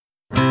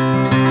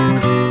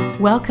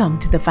Welcome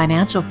to the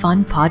Financial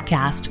Fun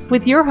Podcast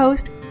with your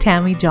host,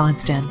 Tammy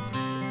Johnston.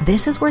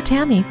 This is where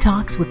Tammy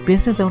talks with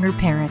business owner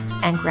parents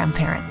and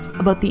grandparents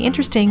about the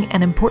interesting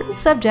and important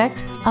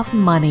subject of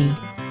money.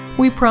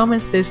 We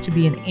promise this to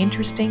be an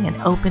interesting and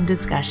open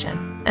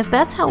discussion, as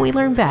that's how we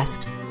learn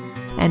best.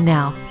 And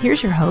now,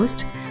 here's your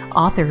host,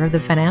 author of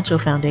the Financial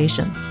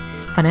Foundations.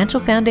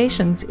 Financial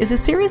Foundations is a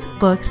series of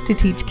books to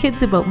teach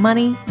kids about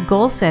money,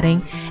 goal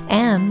setting,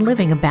 and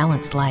living a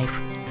balanced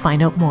life.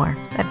 Find out more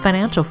at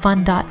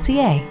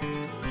financialfun.ca.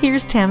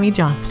 Here's Tammy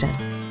Johnston.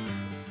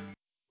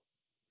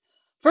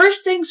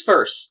 First things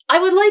first, I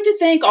would like to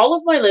thank all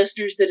of my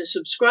listeners that have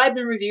subscribed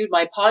and reviewed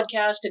my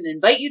podcast and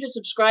invite you to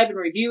subscribe and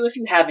review if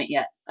you haven't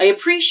yet. I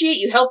appreciate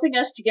you helping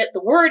us to get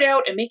the word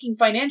out and making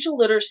financial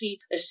literacy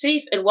a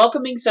safe and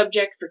welcoming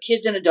subject for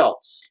kids and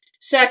adults.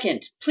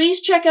 Second, please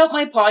check out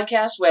my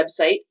podcast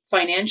website,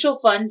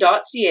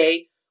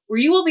 financialfun.ca, where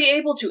you will be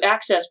able to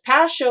access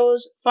past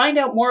shows, find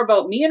out more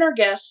about me and our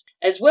guests,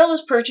 as well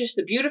as purchase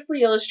the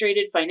beautifully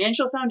illustrated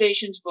Financial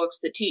Foundations books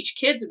that teach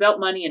kids about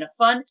money in a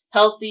fun,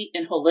 healthy,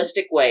 and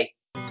holistic way.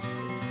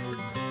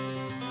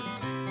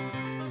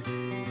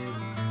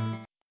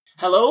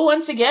 Hello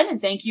once again, and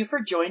thank you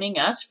for joining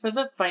us for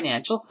the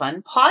Financial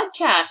Fun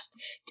Podcast.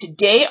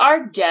 Today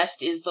our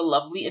guest is the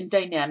lovely and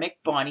dynamic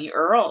Bonnie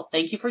Earl.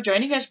 Thank you for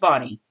joining us,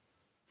 Bonnie.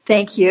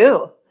 Thank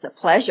you. It's a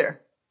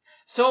pleasure.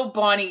 So,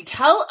 Bonnie,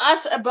 tell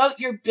us about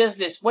your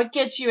business. What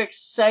gets you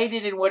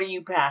excited and what are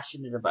you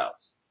passionate about?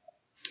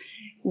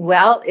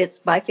 Well, it's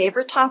my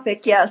favorite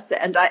topic, yes.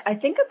 And I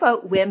think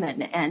about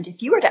women. And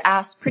if you were to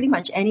ask pretty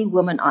much any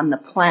woman on the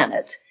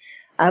planet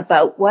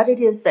about what it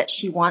is that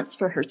she wants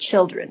for her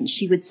children,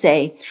 she would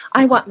say,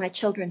 I want my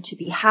children to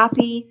be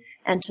happy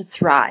and to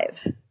thrive.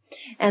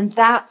 And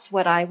that's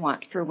what I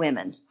want for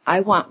women.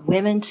 I want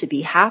women to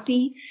be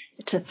happy,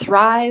 to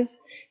thrive,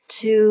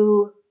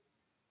 to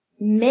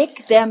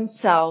make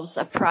themselves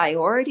a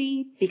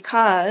priority,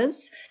 because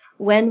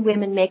when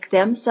women make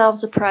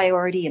themselves a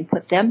priority and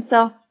put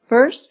themselves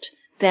first,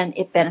 then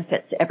it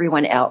benefits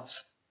everyone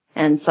else.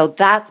 And so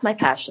that's my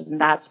passion.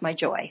 That's my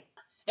joy.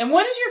 And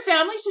what is your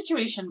family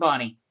situation,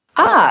 Bonnie?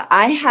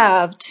 I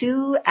have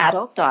two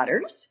adult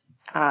daughters,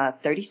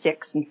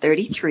 36 and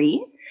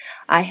 33.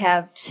 I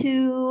have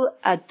two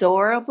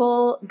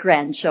adorable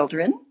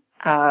grandchildren,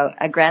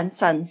 a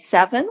grandson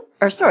 9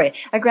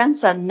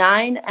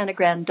 and a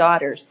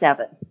granddaughter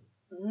 7.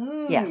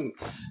 Yes.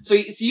 So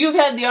you've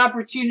had the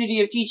opportunity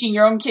of teaching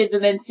your own kids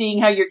and then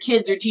seeing how your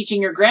kids are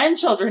teaching your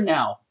grandchildren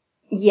now.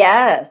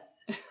 Yes.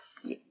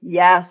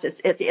 Yes.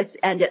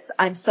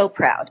 I'm so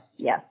proud.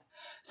 Yes.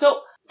 So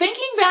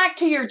thinking back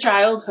to your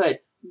childhood,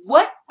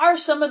 what are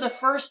some of the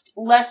first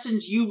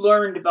lessons you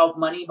learned about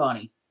money,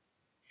 Bonnie?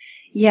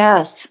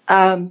 Yes.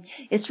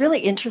 It's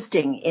really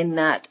interesting in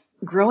that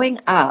growing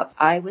up,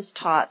 I was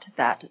taught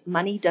that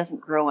money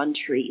doesn't grow on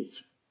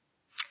trees,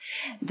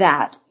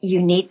 that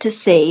you need to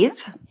save,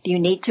 you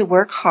need to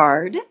work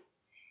hard,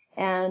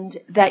 and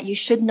that you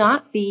should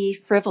not be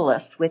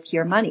frivolous with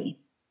your money.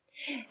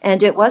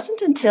 And it wasn't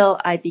until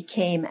I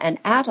became an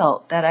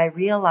adult that I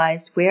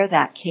realized where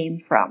that came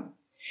from.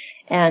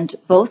 And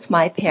both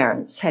my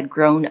parents had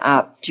grown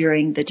up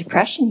during the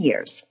Depression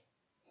years.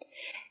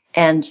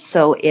 And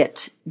so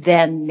it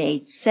then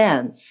made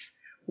sense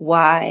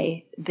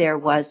why there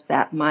was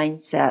that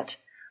mindset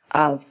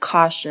of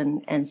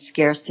caution and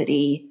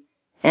scarcity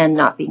and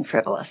not being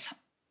frivolous.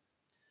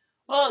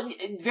 Well,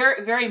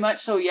 very, very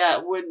much so,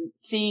 yeah. When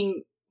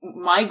seeing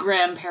my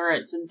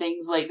grandparents and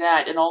things like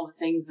that and all the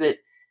things that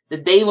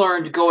they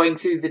learned going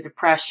through the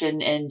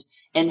Depression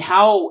and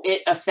how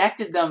it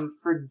affected them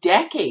for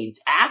decades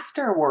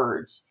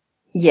afterwards.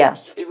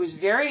 Yes. It was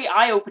very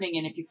eye-opening.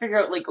 And if you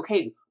figure out, like,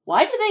 okay,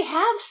 why do they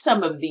have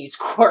some of these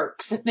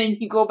quirks? And then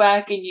you go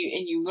back and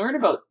you learn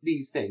about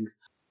these things.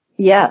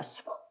 Yes.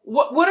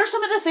 What are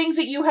some of the things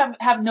that you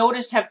have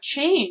noticed have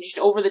changed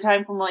over the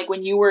time from like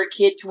when you were a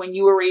kid to when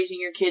you were raising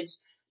your kids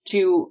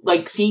to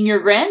like seeing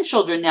your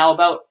grandchildren now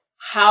about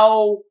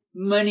how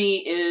money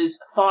is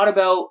thought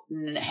about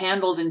and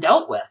handled and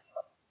dealt with?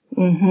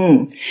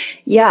 Mm-hmm.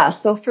 Yeah.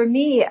 So for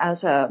me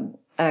as a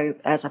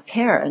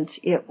parent,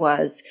 it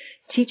was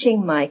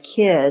teaching my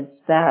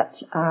kids that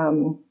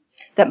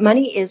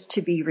money is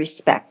to be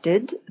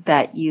respected,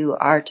 that you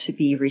are to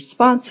be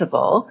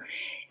responsible,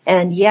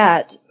 and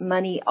yet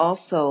money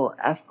also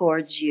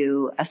affords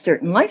you a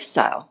certain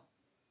lifestyle.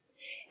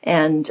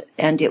 And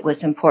it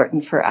was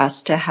important for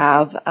us to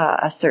have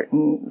a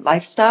certain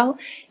lifestyle.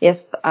 If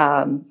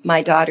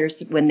my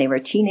daughters, when they were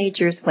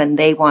teenagers, when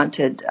they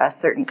wanted a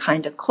certain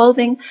kind of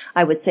clothing,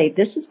 I would say,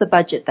 this is the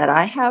budget that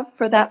I have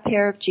for that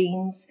pair of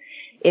jeans.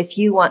 If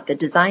you want the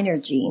designer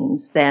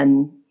jeans,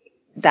 then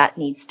that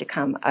needs to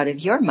come out of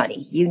your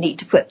money. You need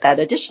to put that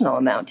additional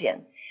amount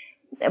in.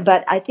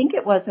 But I think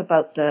it was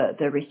about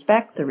the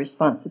respect, the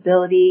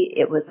responsibility.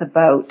 It was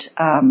about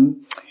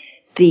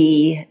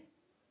the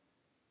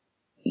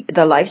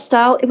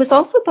lifestyle. It was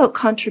also about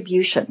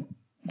contribution,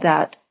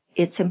 that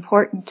it's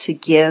important to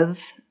give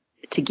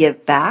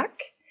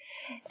back,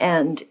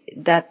 and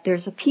that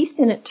there's a piece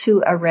in it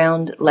too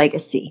around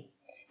legacy,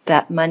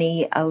 that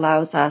money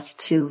allows us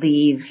to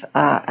leave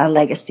a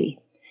legacy.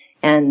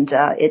 And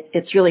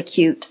it's really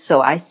cute.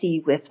 So I see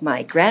with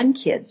my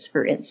grandkids,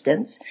 for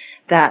instance,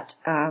 that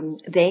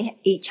they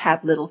each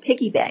have little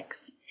piggy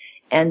banks.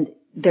 And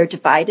they're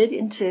divided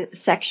into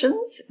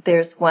sections.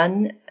 There's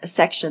one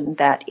section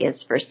that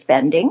is for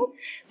spending.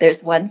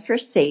 There's one for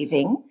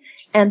saving.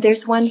 And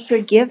there's one for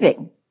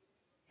giving.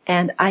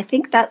 And I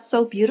think that's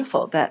so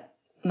beautiful that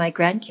my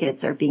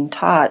grandkids are being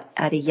taught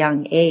at a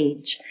young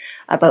age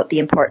about the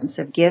importance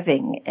of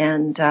giving.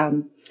 And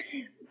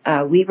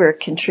we were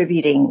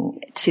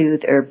contributing to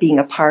or being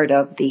a part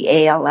of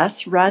the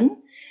ALS run.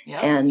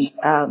 Yep. And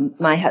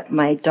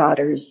my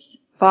daughter's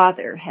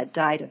father had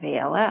died of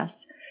ALS.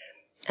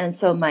 And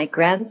so my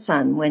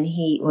grandson, when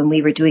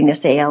we were doing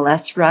this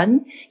ALS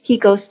run, he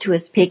goes to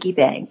his piggy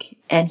bank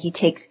and he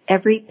takes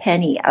every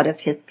penny out of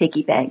his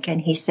piggy bank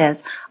and he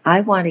says,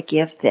 I want to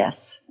give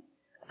this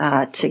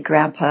to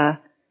Grandpa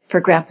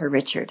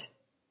Richard.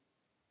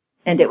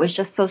 And it was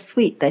just so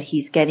sweet that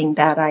he's getting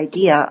that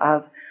idea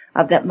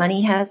of that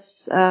money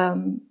has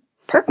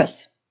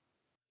purpose.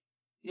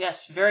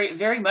 Yes, very,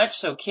 very much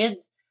so.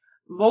 Kids,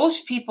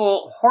 most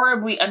people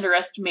horribly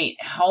underestimate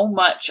how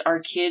much our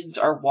kids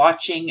are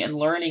watching and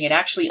learning and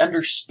actually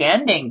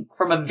understanding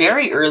from a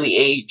very early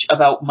age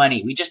about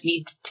money. We just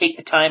need to take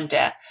the time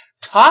to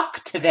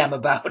talk to them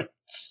about it.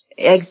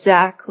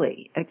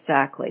 Exactly.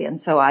 And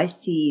so I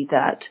see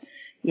that,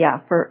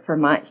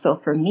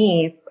 for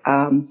me,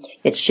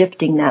 it's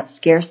shifting that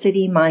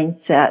scarcity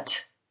mindset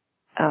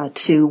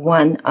to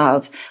one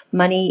of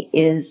money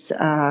is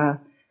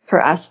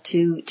for us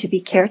to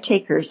be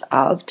caretakers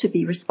of, to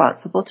be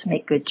responsible, to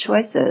make good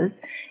choices,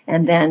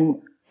 and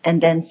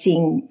then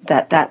seeing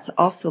that that's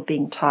also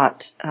being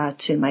taught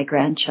to my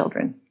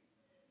grandchildren.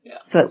 Yeah.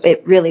 So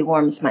it really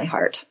warms my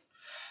heart.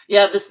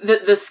 Yeah,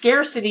 the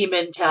scarcity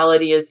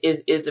mentality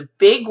is a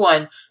big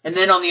one, and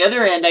then on the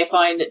other end, I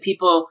find that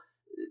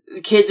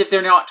kids, if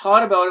they're not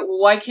taught about it, well,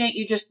 why can't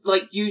you just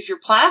use your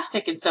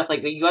plastic and stuff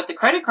like that? You got the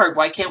credit card.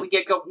 Why can't we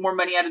get more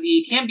money out of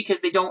the ATM? Because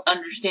they don't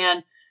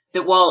understand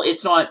that while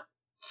it's not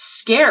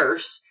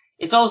scarce,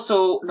 it's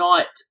also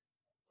not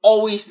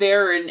always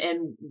there,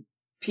 and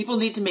people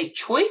need to make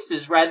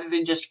choices rather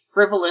than just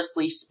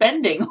frivolously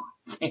spending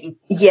things.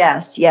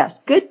 Yes,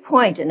 good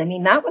point. And I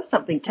mean, that was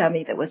something,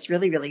 Tammy, that was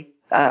really, really,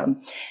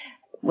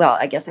 well,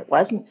 I guess it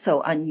wasn't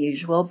so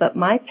unusual, but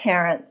my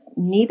parents,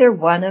 neither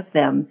one of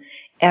them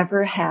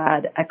ever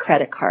had a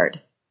credit card.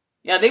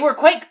 Yeah, they were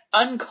quite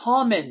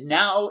uncommon.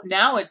 Now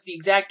it's the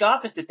exact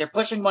opposite. They're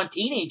pushing them on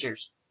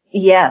teenagers.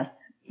 Yes.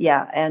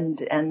 Yeah, and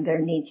there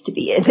needs to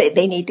be,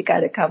 they need to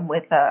kind of come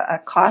with a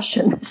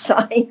caution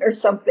sign or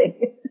something.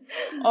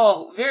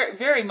 Oh, very,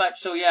 very much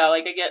so. Yeah,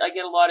 I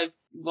get a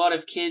lot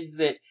of kids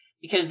that,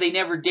 because they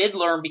never did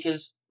learn,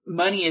 because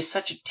money is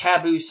such a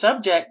taboo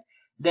subject,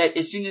 that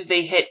as soon as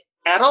they hit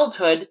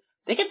adulthood,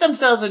 they get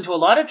themselves into a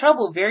lot of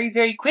trouble very,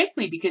 very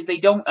quickly because they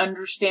don't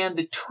understand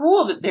the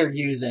tool that they're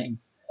using.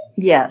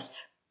 Yes,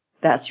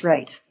 that's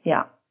right.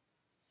 Yeah.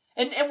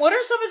 And what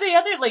are some of the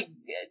other,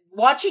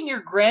 watching your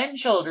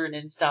grandchildren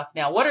and stuff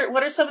now? What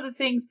are some of the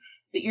things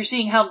that you're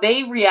seeing, how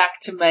they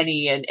react to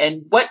money,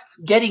 and what's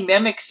getting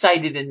them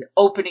excited and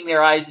opening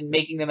their eyes and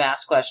making them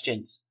ask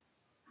questions?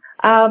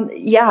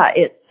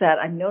 It's that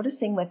I'm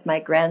noticing with my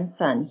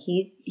grandson,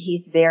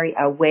 he's very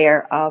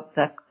aware of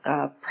the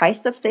price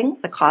of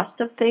things, the cost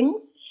of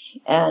things.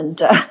 And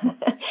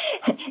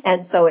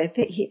so if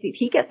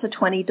he gets a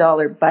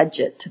 $20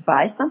 budget to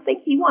buy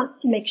something, he wants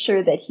to make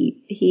sure that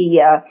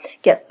he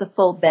gets the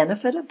full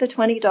benefit of the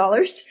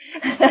 $20.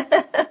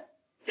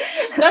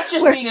 That's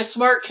just being a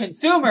smart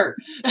consumer.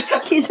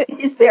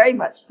 He's very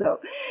much so.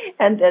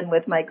 And then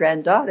with my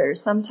granddaughter,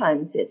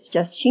 sometimes it's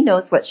just she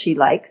knows what she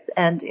likes,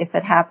 and if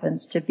it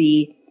happens to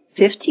be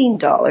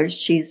 $15,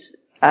 she's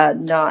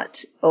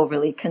not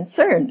overly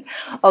concerned.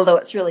 Although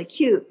it's really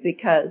cute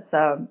because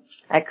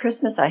at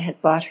Christmas I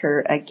had bought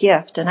her a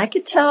gift, and I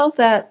could tell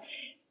that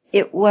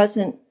it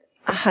wasn't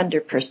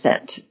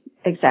 100%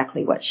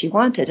 exactly what she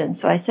wanted. And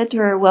so I said to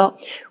her, well,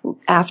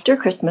 after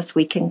Christmas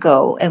we can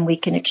go and we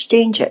can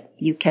exchange it.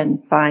 You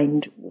can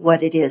find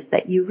what it is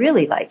that you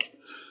really like.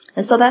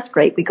 And so that's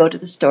great. We go to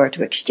the store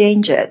to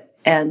exchange it,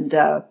 and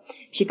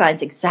she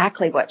finds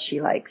exactly what she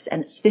likes,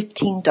 and it's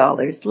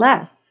 $15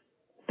 less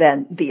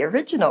than the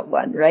original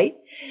one, right?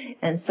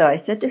 And so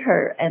I said to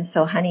her, and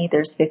so honey,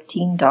 there's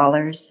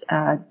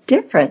 $15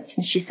 difference.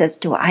 And she says,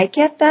 do I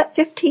get that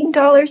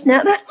 $15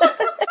 now?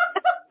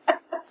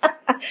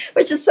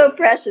 Which is so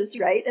precious,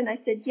 right? And I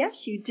said,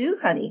 yes, you do,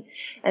 honey.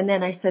 And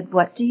then I said,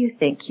 what do you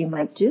think you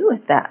might do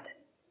with that?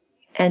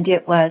 And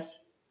it was,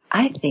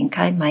 I think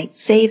I might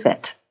save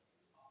it.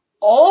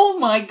 Oh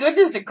my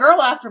goodness, a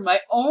girl after my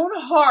own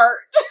heart.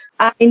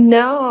 I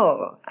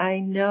know.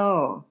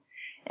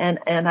 And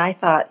I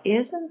thought,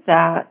 isn't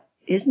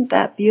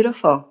that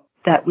beautiful?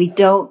 That we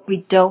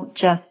don't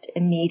just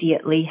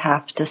immediately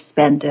have to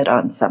spend it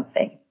on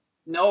something.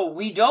 No,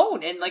 we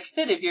don't. And like I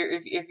said, if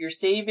you're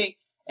saving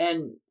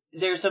and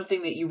there's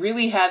something that you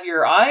really have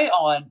your eye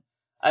on,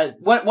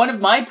 one of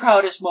my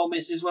proudest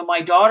moments is when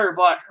my daughter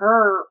bought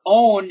her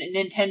own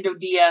Nintendo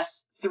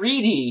DS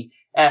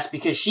 3DS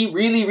because she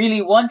really,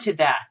 really wanted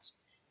that.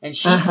 And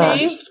she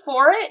saved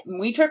for it, and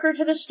we took her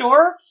to the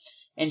store,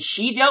 and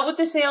she dealt with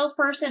the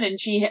salesperson, and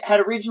she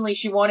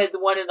wanted the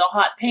one in the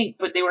hot pink,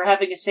 but they were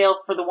having a sale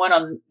for the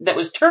one that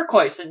was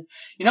turquoise. And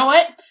you know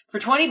what? For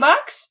 $20,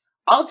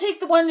 I'll take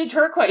the one in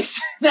turquoise.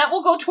 That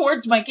will go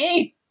towards my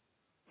game.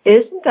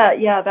 Isn't that,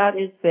 yeah, that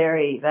is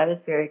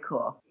very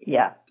cool.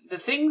 Yeah. The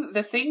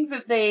things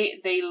that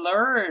they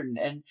learn.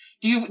 And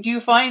do you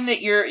find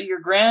that your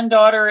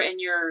granddaughter and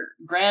your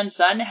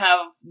grandson have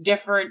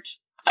different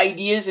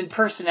ideas and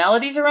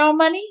personalities around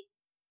money?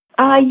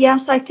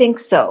 Yes, I think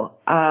so.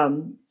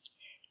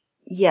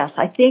 Yes,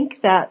 I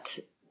think that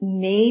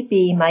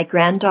maybe my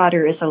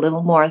granddaughter is a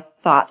little more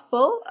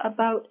thoughtful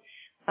about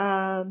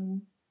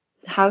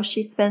how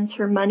she spends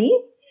her money.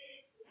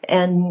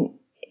 And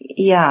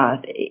yeah,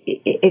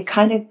 it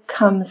kind of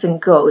comes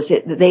and goes.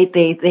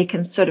 They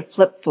can sort of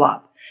flip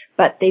flop,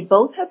 but they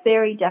both have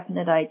very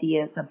definite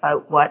ideas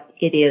about what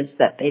it is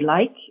that they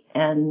like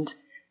and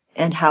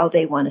how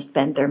they want to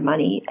spend their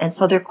money. And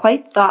so they're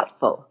quite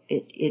thoughtful.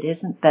 It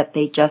isn't that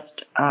they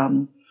just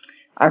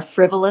are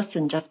frivolous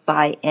and just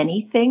buy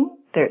anything.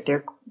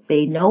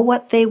 They know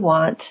what they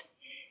want,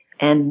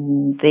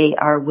 and they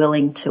are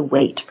willing to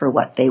wait for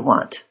what they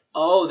want.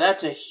 Oh,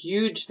 that's a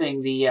huge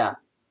thing. The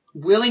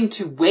willing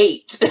to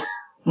wait.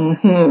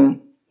 Mm-hmm.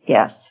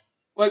 Yes.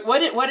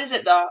 What is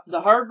it?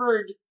 The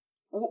Harvard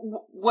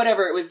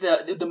whatever it was,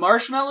 the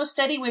marshmallow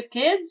study with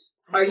kids.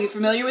 Are you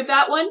familiar with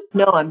that one?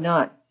 No, I'm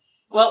not.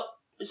 Well,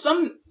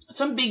 some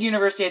big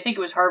university, I think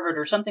it was Harvard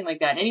or something like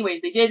that.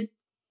 Anyways, they did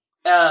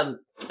a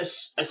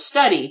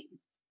study,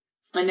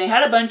 and they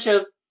had a bunch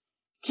of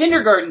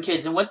kindergarten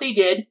kids, and what they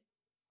did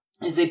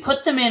is they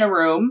put them in a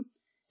room,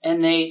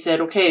 and they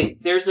said, okay,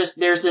 there's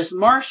this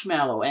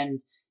marshmallow,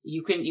 and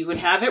you can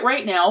have it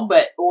right now,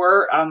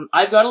 or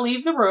I've got to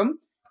leave the room,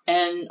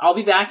 and I'll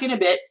be back in a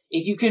bit.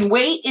 If you can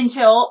wait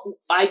until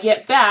I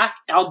get back,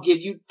 I'll give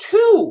you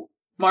 2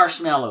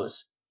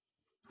 marshmallows.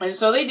 And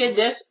so they did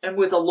this, and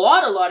with a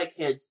lot of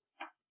kids.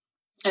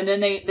 And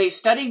then they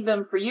studied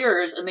them for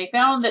years, and they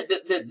found that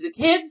the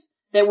kids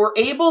that were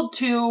able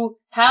to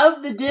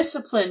have the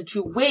discipline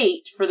to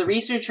wait for the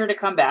researcher to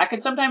come back,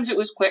 and sometimes it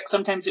was quick,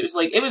 sometimes it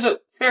was a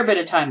fair bit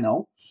of time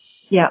though.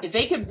 Yeah. If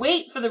they could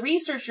wait for the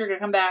researcher to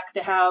come back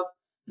to have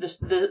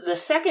the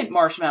second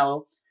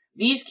marshmallow,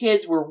 these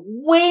kids were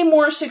way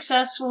more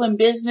successful in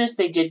business.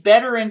 They did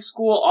better in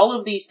school, all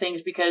of these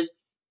things, because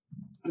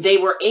they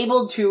were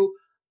able to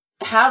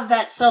have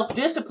that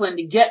self-discipline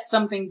to get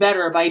something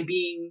better by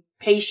being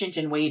patient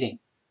and waiting.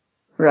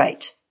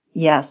 Right.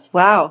 Yes.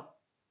 Wow.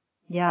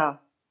 Yeah.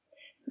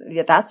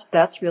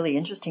 That's really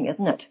interesting,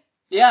 isn't it?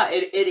 Yeah,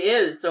 it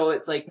is. So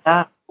it's like,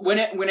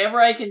 whenever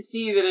I can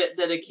see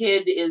that a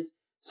kid is,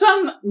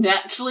 some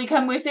naturally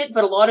come with it,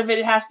 but a lot of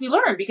it has to be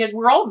learned, because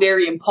we're all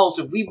very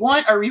impulsive. We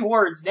want our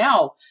rewards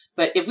now,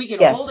 but if we can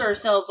hold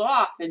ourselves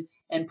off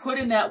and put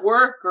in that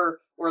work or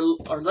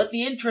let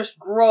the interest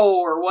grow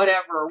or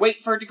whatever, or wait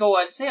for it to go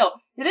on sale,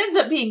 it ends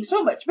up being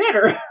so much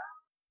better.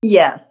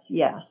 Yes.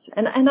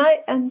 And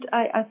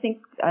I think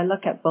I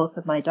look at both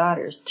of my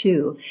daughters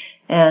too,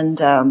 and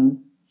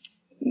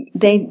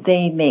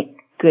they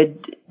make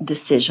good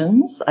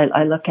decisions.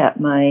 I look at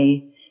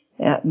my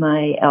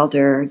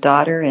elder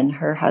daughter and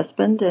her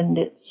husband, and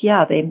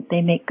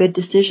they make good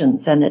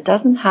decisions, and it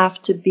doesn't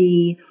have to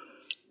be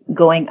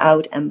going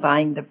out and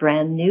buying the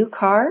brand new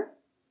car.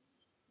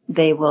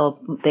 They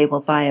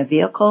will buy a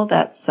vehicle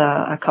that's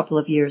a couple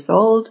of years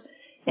old,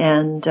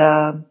 and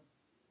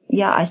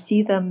I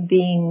see them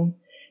being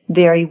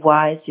very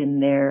wise in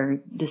their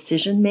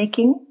decision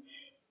making,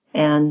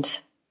 and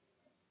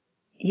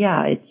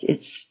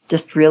it's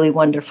just really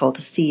wonderful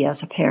to see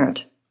as a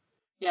parent.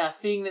 Yeah,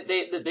 seeing that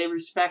they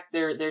respect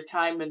their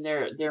time and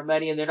their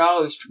money, and they're not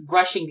always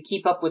rushing to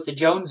keep up with the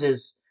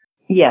Joneses.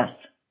 Yes,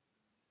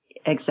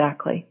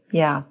 exactly.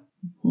 Yeah.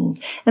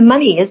 Mm-hmm. And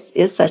money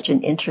is such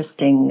an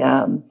interesting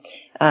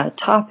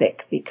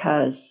topic,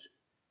 because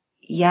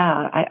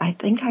I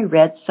think I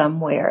read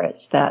somewhere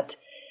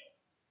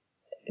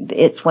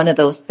it's one of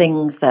those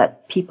things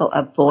that people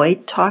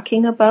avoid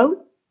talking about.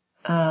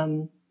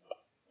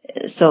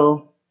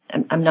 So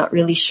I'm not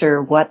really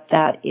sure what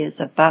that is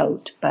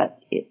about, but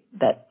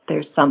that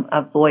there's some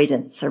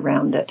avoidance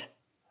around it.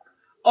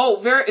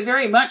 Oh, very,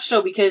 very much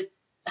so, because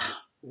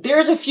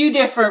there's a few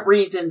different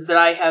reasons that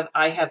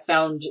I have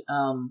found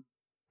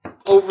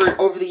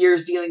over the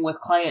years dealing with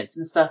clients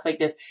and stuff like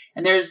this,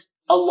 and there's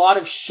a lot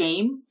of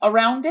shame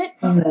around it.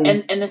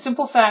 Mm-hmm. And the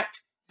simple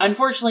fact,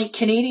 unfortunately,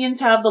 Canadians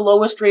have the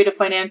lowest rate of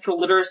financial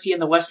literacy in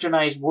the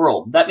westernized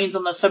world. That means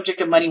on the subject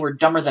of money, we're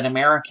dumber than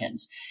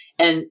Americans.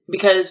 And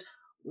because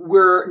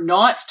we're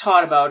not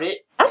taught about it.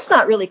 That's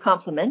not really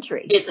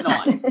complimentary. It's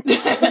not.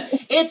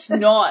 It's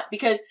not.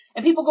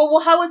 And people go,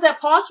 well, how is that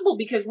possible?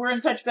 Because we're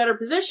in such better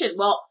position.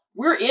 Well,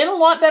 we're in a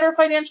lot better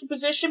financial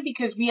position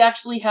because we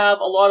actually have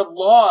a lot of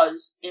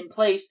laws in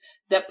place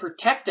that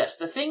protect us,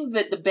 the things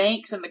that the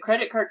banks and the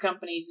credit card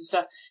companies and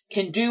stuff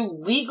can do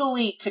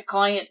legally to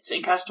clients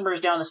and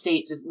customers down the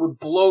States would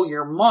blow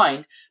your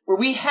mind, where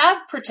we have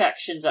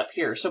protections up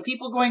here. So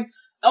people going,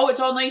 oh, it's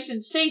all nice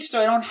and safe,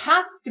 so I don't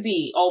have to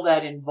be all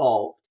that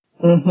involved.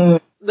 Mm-hmm.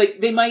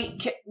 Like, they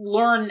might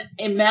learn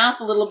in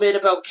math a little bit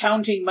about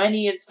counting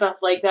money and stuff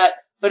like that,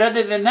 but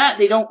other than that,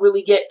 they don't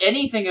really get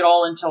anything at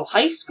all until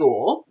high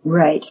school.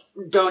 Right.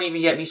 Don't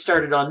even get me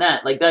started on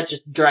that. Like, that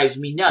just drives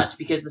me nuts,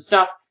 because the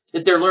stuff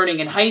that they're learning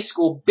in high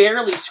school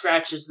barely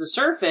scratches the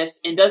surface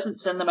and doesn't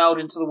send them out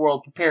into the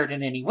world prepared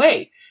in any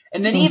way.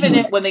 And then even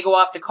if when they go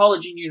off to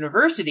college and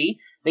university,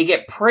 they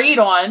get preyed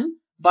on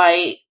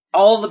by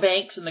all the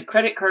banks and the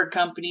credit card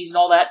companies and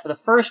all that for the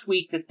first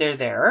week that they're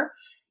there.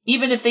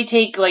 Even if they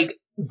take like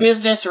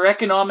business or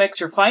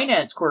economics or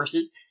finance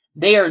courses,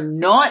 they are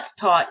not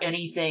taught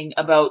anything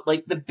about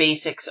like the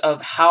basics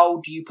of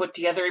how do you put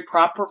together a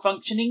proper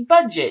functioning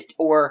budget,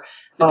 or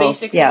the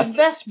basics of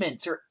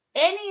investments, or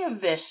any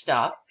of this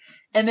stuff.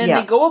 And then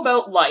they go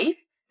about life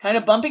kind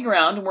of bumping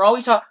around, and we're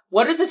always talking,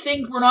 what are the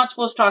things we're not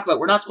supposed to talk about?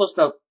 We're not supposed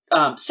to talk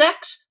about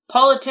sex,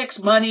 politics,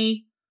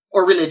 money,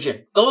 or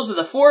religion. Those are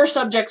the 4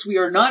 subjects we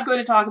are not going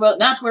to talk about,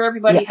 and that's where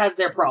everybody has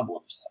their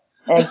problems.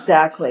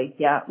 Exactly,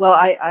 yeah. Well,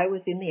 I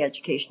was in the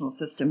educational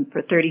system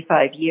for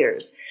 35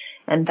 years,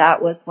 and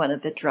that was one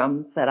of the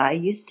drums that I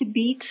used to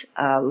beat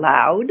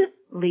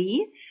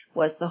loudly,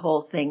 was the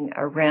whole thing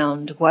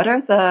around what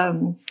are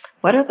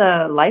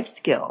the life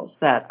skills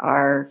that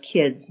our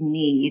kids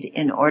need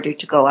in order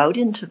to go out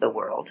into the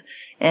world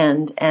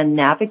and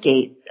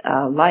navigate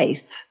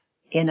life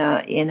in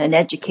an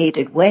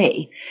educated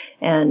way.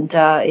 And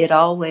it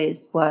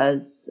always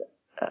was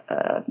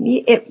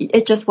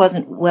it just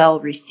wasn't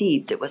well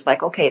received. It was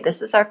like, okay,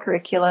 this is our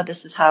curricula,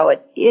 this is how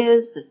it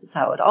is, this is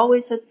how it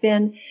always has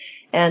been.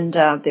 And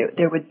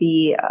there would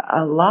be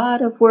a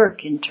lot of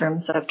work in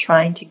terms of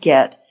trying to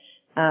get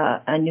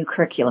a new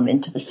curriculum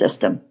into the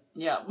system.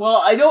 Yeah,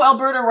 well, I know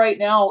Alberta right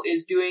now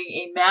is doing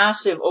a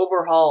massive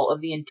overhaul of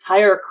the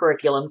entire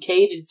curriculum,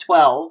 K to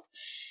 12,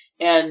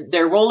 and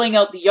they're rolling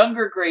out the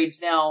younger grades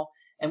now.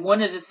 And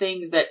one of the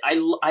things that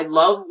I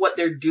love what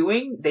they're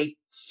doing, they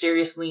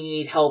seriously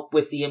need help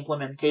with the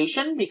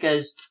implementation,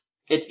 because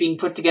it's being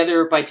put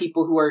together by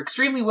people who are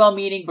extremely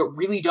well-meaning but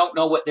really don't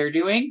know what they're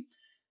doing,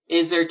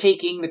 is they're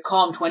taking the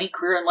CALM 20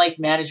 Career and Life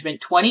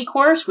Management 20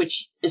 course,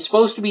 which is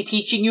supposed to be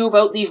teaching you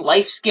about these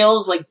life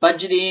skills like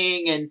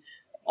budgeting and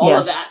all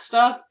of that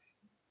stuff,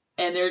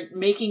 and they're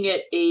making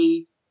it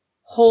a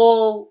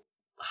whole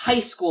high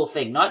school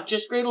thing, not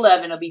just grade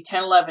 11, it'll be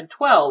 10, 11,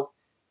 12,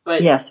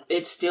 but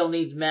it still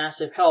needs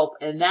massive help,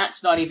 and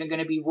that's not even going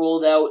to be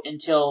rolled out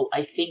until,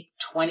 I think,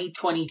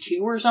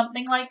 2022 or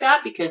something like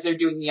that, because they're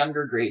doing the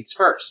younger grades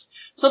first.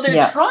 So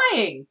they're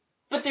trying,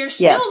 but they're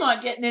still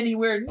not getting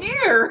anywhere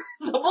near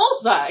the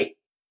bullseye.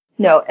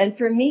 No, and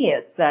for me,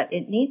 it's that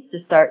it needs to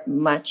start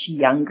much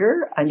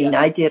younger. I mean,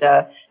 I did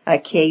a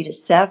K to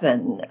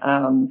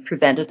 7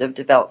 preventative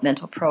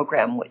developmental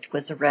program, which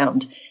was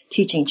around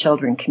teaching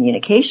children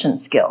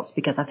communication skills,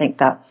 because I think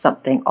that's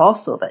something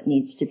also that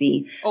needs to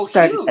be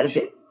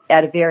started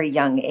at a very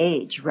young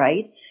age,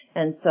 right?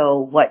 And so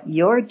what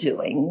you're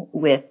doing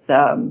with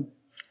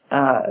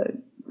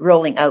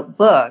rolling out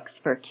books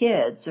for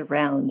kids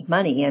around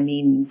money, I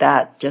mean,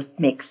 that just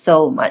makes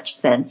so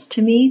much sense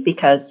to me,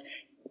 because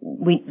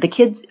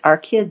our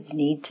kids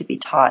need to be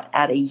taught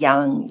at a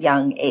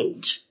young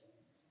age.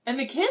 And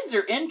the kids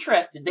are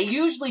interested. They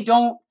usually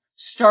don't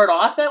start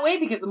off that way,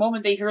 because the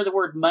moment they hear the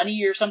word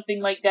money or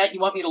something like that, you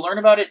want me to learn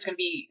about it,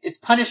 it's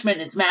punishment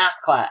and it's math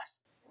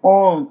class.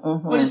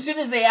 But as soon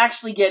as they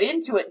actually get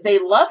into it, they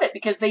love it,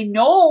 because they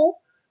know,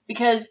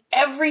 because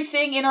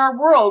everything in our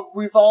world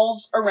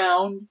revolves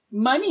around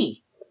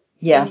money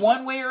in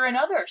one way or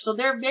another. So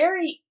they're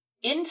very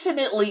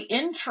intimately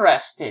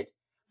interested,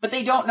 but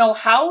they don't know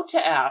how to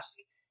ask,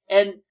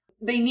 and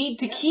they need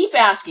to keep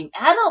asking.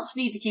 Adults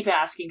need to keep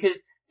asking,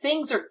 because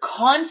things are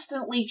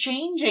constantly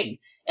changing,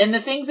 and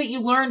the things that you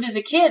learned as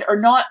a kid are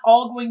not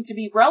all going to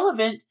be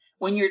relevant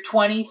when you're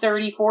 20,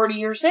 30,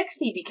 40, or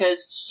 60,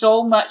 because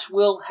so much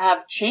will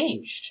have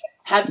changed.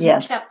 Have you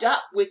kept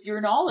up with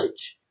your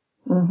knowledge?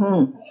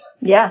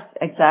 Yes,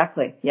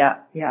 exactly.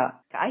 Yeah.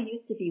 I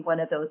used to be one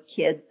of those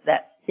kids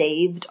that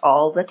saved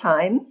all the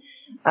time.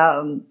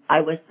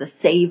 I was the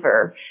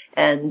saver,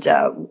 and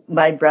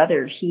my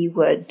brother, he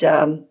would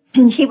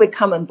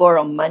come and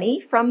borrow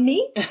money from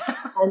me,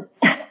 and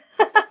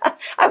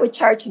I would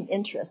charge him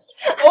interest.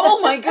 Oh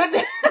my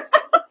goodness!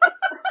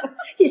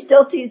 He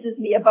still teases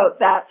me about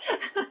that.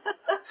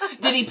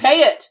 Did he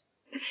pay it?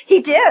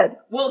 He did.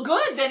 Well,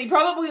 good. Then you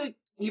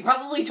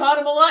probably taught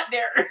him a lot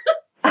there.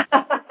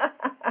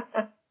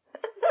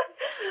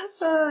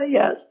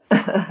 Yes.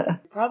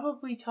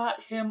 Probably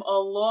taught him a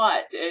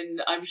lot,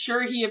 and I'm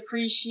sure he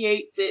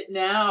appreciates it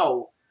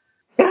now.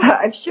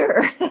 I'm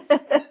sure.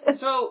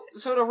 So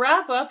to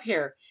wrap up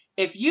here,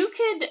 if you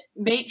could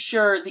make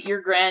sure that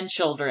your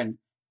grandchildren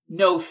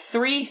know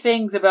 3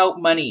 things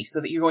about money, so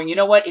that you're going, you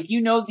know what, if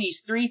you know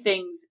these 3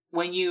 things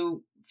when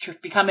you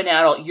become an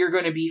adult, you're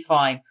going to be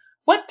fine,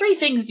 What 3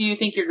 things do you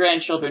think your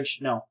grandchildren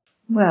should know?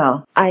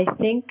 Well, I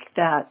think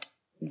that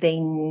they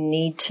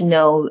need to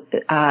know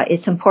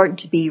it's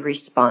important to be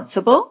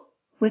responsible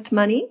with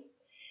money,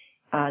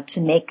 to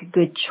make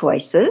good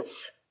choices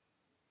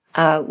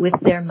with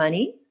their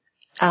money,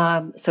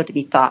 so to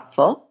be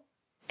thoughtful,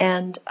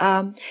 and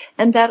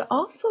that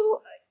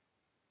also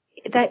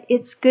that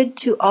it's good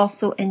to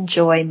also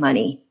enjoy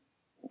money.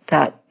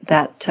 That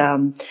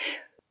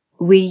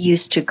we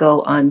used to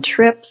go on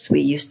trips,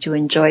 we used to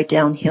enjoy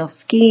downhill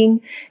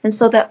skiing, and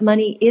so that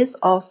money is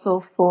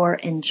also for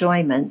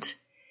enjoyment,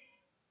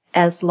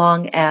 as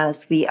long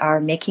as we are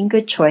making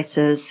good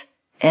choices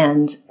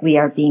and we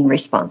are being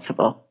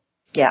responsible.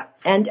 Yeah.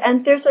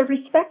 And there's a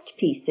respect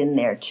piece in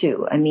there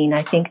too. I mean,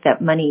 I think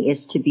that money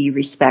is to be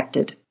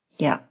respected.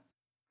 Yeah.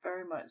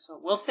 Very much so.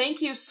 Well,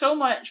 thank you so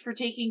much for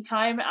taking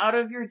time out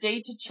of your day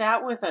to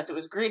chat with us. It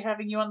was great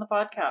having you on the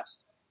podcast.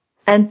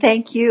 And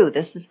thank you.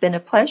 This has been a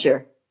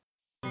pleasure.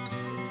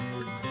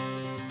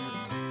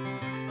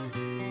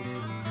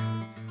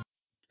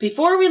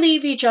 Before we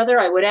leave each other,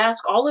 I would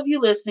ask all of you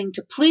listening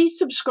to please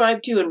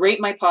subscribe to and rate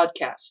my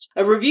podcast.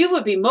 A review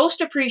would be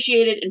most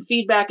appreciated, and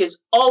feedback is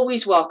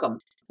always welcome.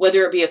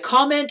 Whether it be a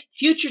comment,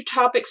 future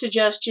topic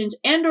suggestions,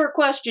 and or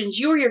questions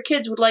you or your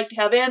kids would like to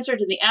have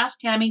answered in the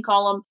Ask Tammy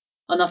column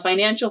on the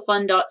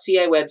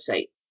financialfund.ca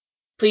website.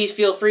 Please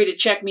feel free to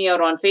check me out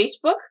on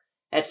Facebook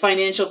at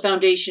Financial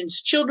Foundation's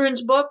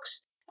Children's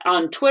Books,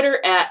 on Twitter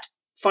at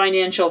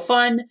Financial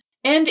Fun,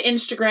 and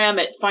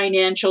Instagram at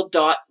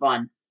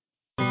financial.fun.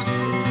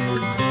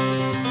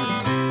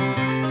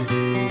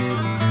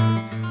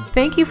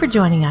 Thank you for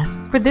joining us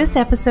for this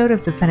episode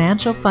of the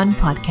Financial Fun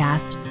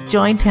Podcast.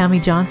 Join Tammy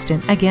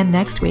Johnston again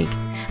next week.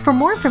 For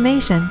more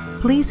information,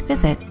 please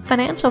visit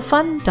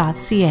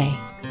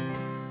financialfun.ca.